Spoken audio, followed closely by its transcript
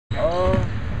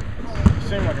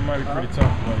like it might be pretty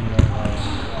tough, but you know,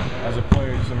 as a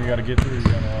player, it's something you got to get through. You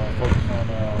got to focus on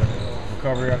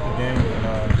recovery after the game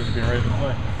and just being ready to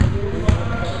play.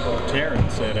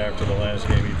 Terrence said after the last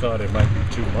game he thought it might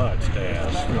be too much to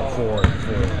ask for it.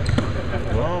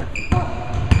 Well,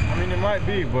 I mean, it might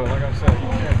be, but like I said, you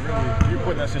can't really, if you're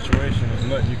put in that situation, there's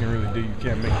nothing you can really do. You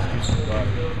can't make excuses about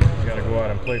it. You got to go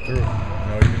out and play through it. You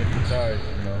know, even if you're tired,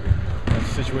 you know, that's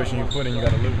the situation you put in, you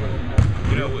got to live with it.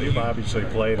 You know, you've obviously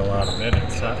played a lot of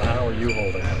minutes. How are you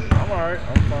holding up? I'm all right.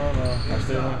 I'm fine. I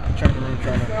stay in the training room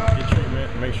trying to get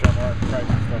treatment, make sure I'm all right for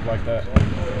practice and stuff like that.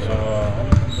 So I'm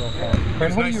doing fine.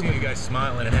 It's nice seeing you guys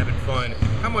smiling and having fun.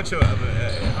 How much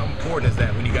how important is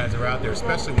that when you guys are out there,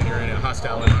 especially when you're in a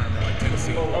hostile environment like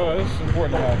Tennessee? Oh, it's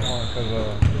important to have fun because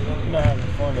you're not having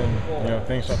fun and you know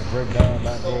things start to break down,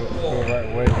 not go the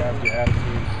right way, guys get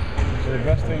attitude. So the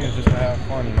best thing is just to have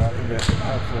fun. You know, I think that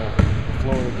helps the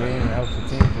flow of the game and helps the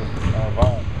team to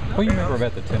vibe. What do you remember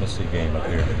about the Tennessee game up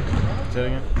here? Say it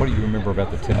again? What do you remember about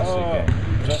the Tennessee game?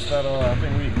 Just that I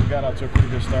think we got out to a pretty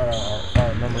good start, if I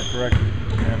remember correctly,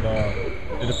 and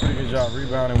did a pretty good job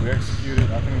rebounding. We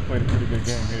executed. I think we played a pretty good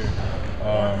game here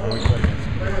when we played against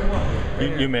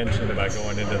them. You mentioned about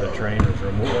going into the trainer's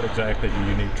room. What exactly do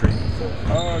you need treatment for?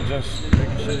 Just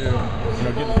making sure you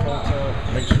get the cold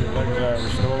tub, make sure your legs are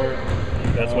restored.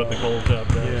 That's what the cold tub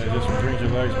does? Yeah, just brings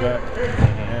your legs back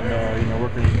and, you know,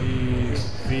 working your knees,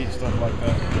 feet, stuff like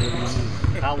that.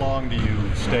 How long do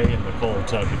you stay in the cold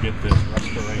tub to get this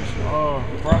restoration?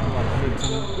 Probably like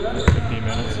 15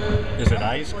 minutes. Is it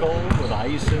ice cold with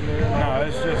ice in there? No,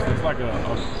 it's like a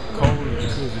cold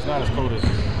jacuzzi. It's not as cold as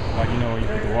like, you know, when you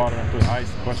put the water and put a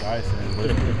bunch of ice in it, but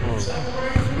it's pretty cold.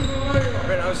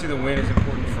 Right, obviously the win is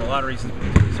important for a lot of reasons.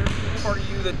 Is there part of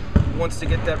you that wants to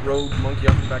get that road monkey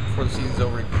off the back before the season's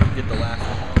over and get the last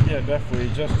one? Yeah, definitely.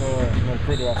 Just you know,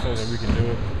 prove to ourselves that we can do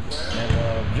it.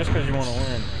 And just because you want to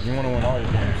win, you want to win all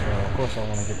your games. So of course I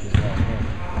want to get this last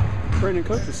win. Brandon,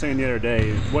 Coach was saying the other day,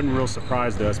 it wasn't a real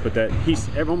surprise to us, but that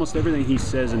almost everything he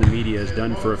says in the media is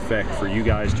done for effect for you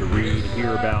guys to read,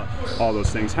 hear about, all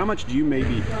those things. How much do you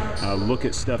maybe look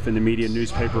at stuff in the media,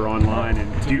 newspaper, online,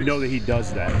 and do you know that he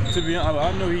does that? To be honest,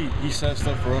 I know he says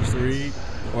stuff for us to read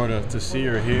or to see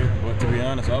or hear, but to be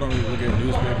honest, I don't really look at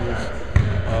newspapers.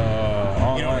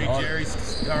 You don't read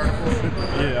Jerry's articles?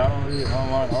 Yeah, I don't read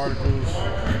online articles.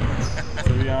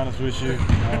 To be honest with you,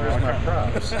 Where's my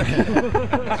props? I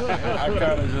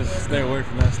kind of just stay away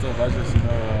from that stuff. I just, you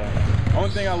know, only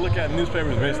thing I look at in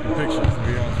newspapers is basically pictures. To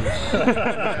be honest with you,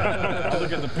 I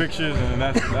look at the pictures and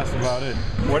that's about it.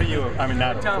 What are you? I mean,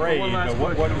 not afraid, but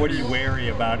what are you wary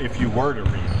about if you were to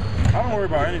read? I don't worry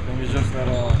about anything. It's just that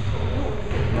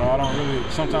you know, I don't really.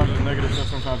 Sometimes it's negative stuff,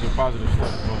 sometimes it's positive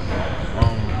stuff. But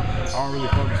I don't really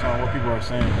focus on what people are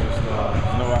saying. Just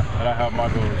know that I have my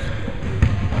goals.